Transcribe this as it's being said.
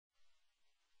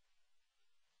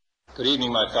Good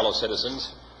evening, my fellow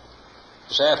citizens.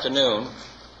 This afternoon,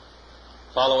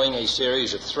 following a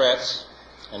series of threats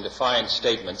and defiant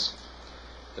statements,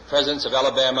 the presence of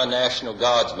Alabama National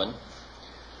Guardsmen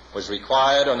was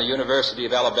required on the University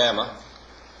of Alabama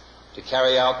to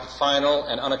carry out the final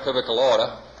and unequivocal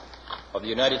order of the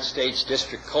United States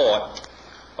District Court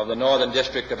of the Northern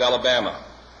District of Alabama.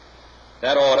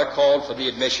 That order called for the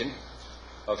admission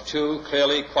of two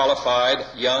clearly qualified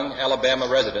young Alabama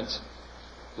residents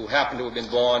who happened to have been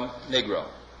born Negro.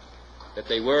 That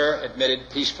they were admitted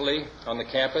peacefully on the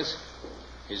campus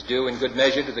is due in good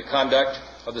measure to the conduct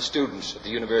of the students at the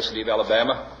University of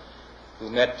Alabama, who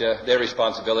met their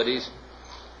responsibilities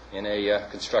in a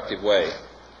constructive way.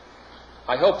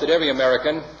 I hope that every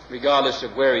American, regardless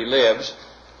of where he lives,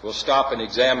 will stop and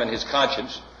examine his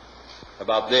conscience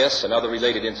about this and other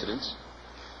related incidents.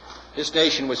 This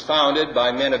nation was founded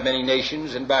by men of many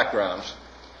nations and backgrounds.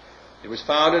 It was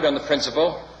founded on the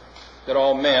principle that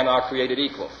all men are created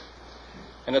equal,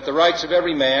 and that the rights of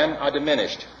every man are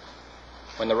diminished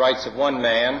when the rights of one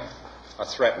man are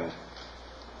threatened.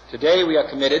 Today we are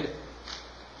committed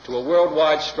to a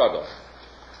worldwide struggle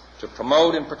to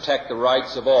promote and protect the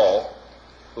rights of all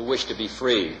who wish to be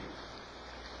free.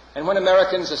 And when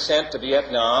Americans are sent to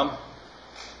Vietnam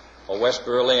or West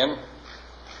Berlin,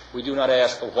 we do not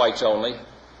ask for whites only.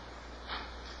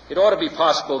 It ought to be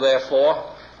possible, therefore,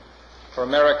 for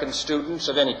American students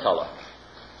of any color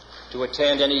to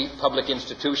attend any public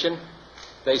institution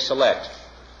they select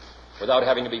without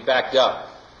having to be backed up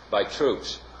by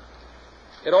troops.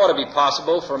 It ought to be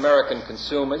possible for American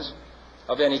consumers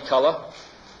of any color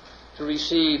to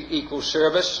receive equal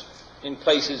service in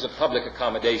places of public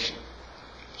accommodation,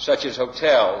 such as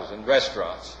hotels and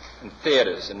restaurants and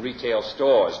theaters and retail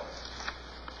stores,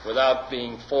 without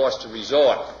being forced to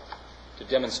resort to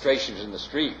demonstrations in the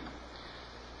street.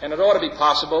 And it ought to be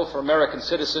possible for American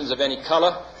citizens of any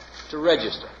color to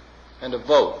register and to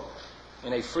vote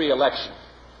in a free election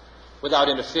without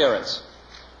interference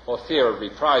or fear of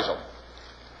reprisal.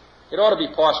 It ought to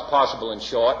be possible, in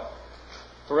short,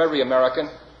 for every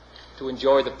American to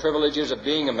enjoy the privileges of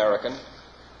being American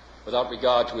without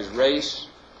regard to his race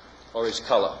or his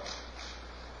color.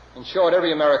 In short,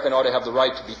 every American ought to have the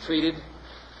right to be treated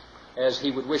as he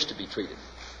would wish to be treated,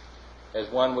 as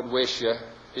one would wish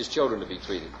his children to be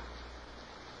treated.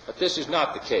 But this is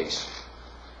not the case.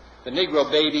 The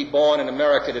Negro baby born in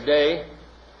America today,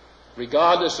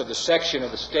 regardless of the section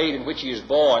of the state in which he is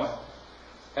born,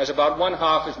 has about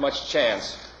one-half as much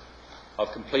chance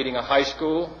of completing a high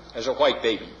school as a white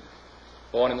baby,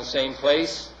 born in the same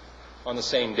place on the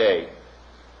same day.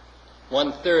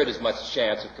 One-third as much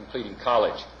chance of completing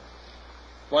college.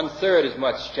 One-third as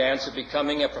much chance of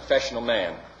becoming a professional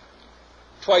man.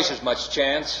 Twice as much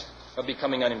chance of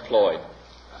becoming unemployed.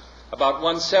 About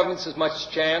 1/7 as much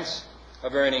chance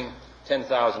of earning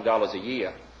 $10,000 a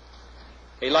year.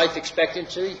 A life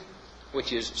expectancy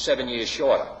which is 7 years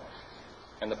shorter,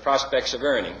 and the prospects of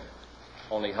earning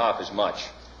only half as much.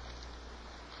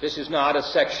 This is not a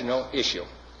sectional issue.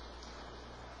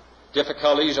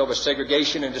 Difficulties over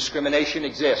segregation and discrimination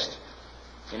exist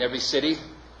in every city,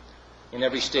 in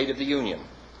every state of the Union,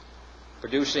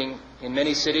 producing in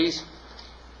many cities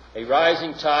a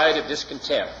rising tide of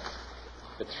discontent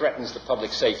that threatens the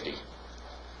public safety.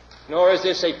 Nor is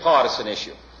this a partisan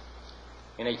issue.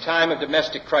 In a time of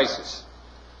domestic crisis,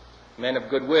 men of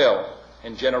goodwill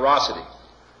and generosity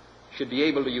should be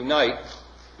able to unite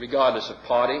regardless of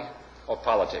party or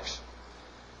politics.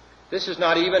 This is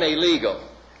not even a legal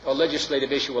or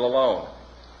legislative issue alone.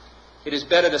 It is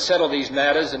better to settle these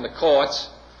matters in the courts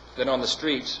than on the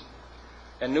streets,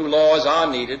 and new laws are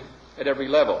needed at every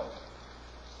level.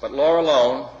 But law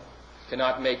alone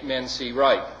cannot make men see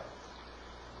right.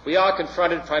 We are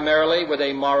confronted primarily with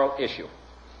a moral issue.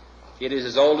 It is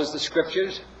as old as the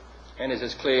Scriptures and is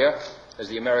as clear as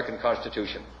the American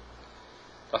Constitution.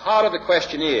 The heart of the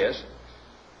question is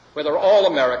whether all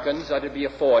Americans are to be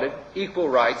afforded equal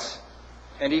rights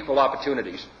and equal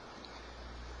opportunities,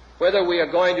 whether we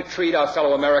are going to treat our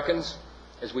fellow Americans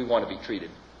as we want to be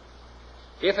treated.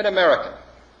 If an American,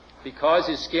 because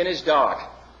his skin is dark,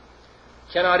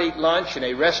 cannot eat lunch in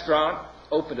a restaurant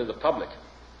open to the public,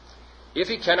 if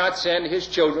he cannot send his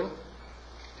children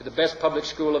to the best public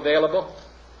school available,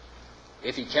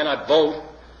 if he cannot vote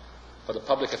for the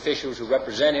public officials who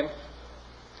represent him,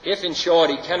 if, in short,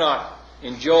 he cannot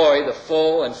enjoy the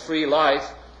full and free life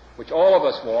which all of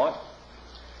us want,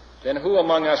 then who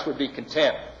among us would be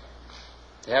content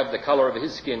to have the color of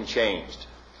his skin changed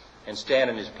and stand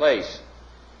in his place?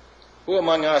 Who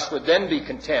among us would then be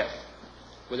content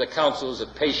with the counsels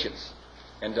of patience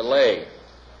and delay?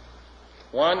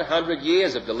 100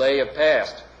 years of delay have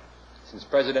passed. since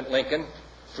President Lincoln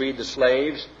freed the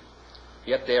slaves,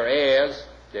 yet their heirs,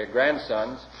 their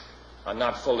grandsons, are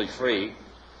not fully free.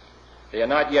 They are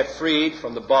not yet freed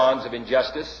from the bonds of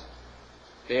injustice.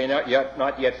 They are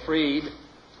not yet freed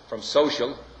from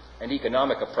social and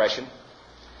economic oppression.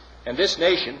 And this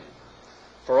nation,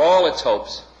 for all its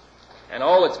hopes and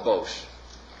all its boasts,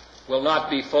 will not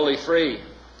be fully free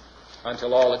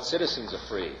until all its citizens are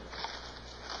free.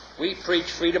 We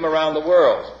preach freedom around the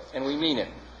world, and we mean it.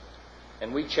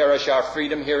 And we cherish our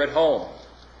freedom here at home.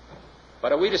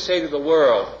 But are we to say to the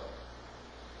world,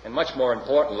 and much more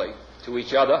importantly, to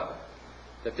each other,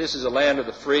 that this is a land of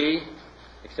the free,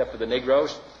 except for the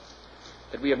Negroes,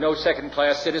 that we have no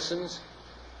second-class citizens,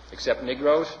 except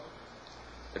Negroes,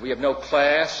 that we have no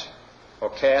class or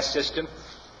caste system,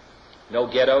 no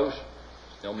ghettos,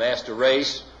 no master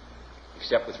race,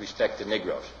 except with respect to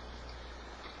Negroes?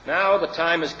 Now the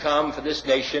time has come for this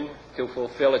nation to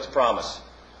fulfill its promise.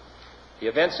 The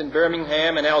events in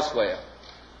Birmingham and elsewhere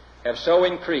have so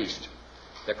increased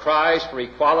the cries for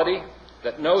equality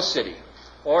that no city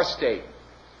or state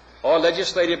or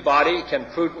legislative body can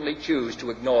prudently choose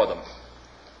to ignore them.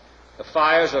 The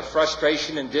fires of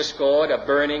frustration and discord are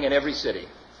burning in every city,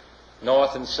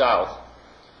 north and south.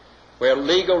 Where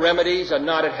legal remedies are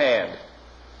not at hand,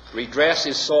 redress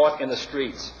is sought in the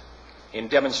streets, in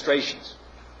demonstrations,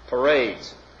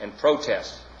 parades, and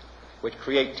protests, which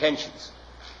create tensions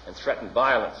and threaten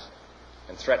violence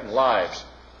and threaten lives.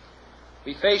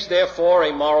 We face, therefore,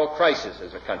 a moral crisis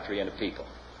as a country and a people.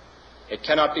 It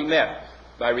cannot be met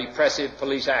by repressive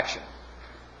police action.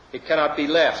 It cannot be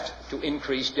left to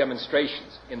increased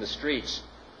demonstrations in the streets.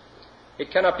 It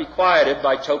cannot be quieted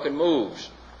by token moves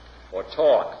or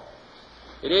talk.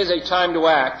 It is a time to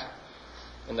act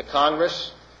in the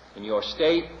Congress, in your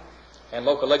state and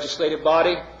local legislative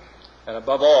body, and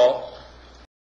above all,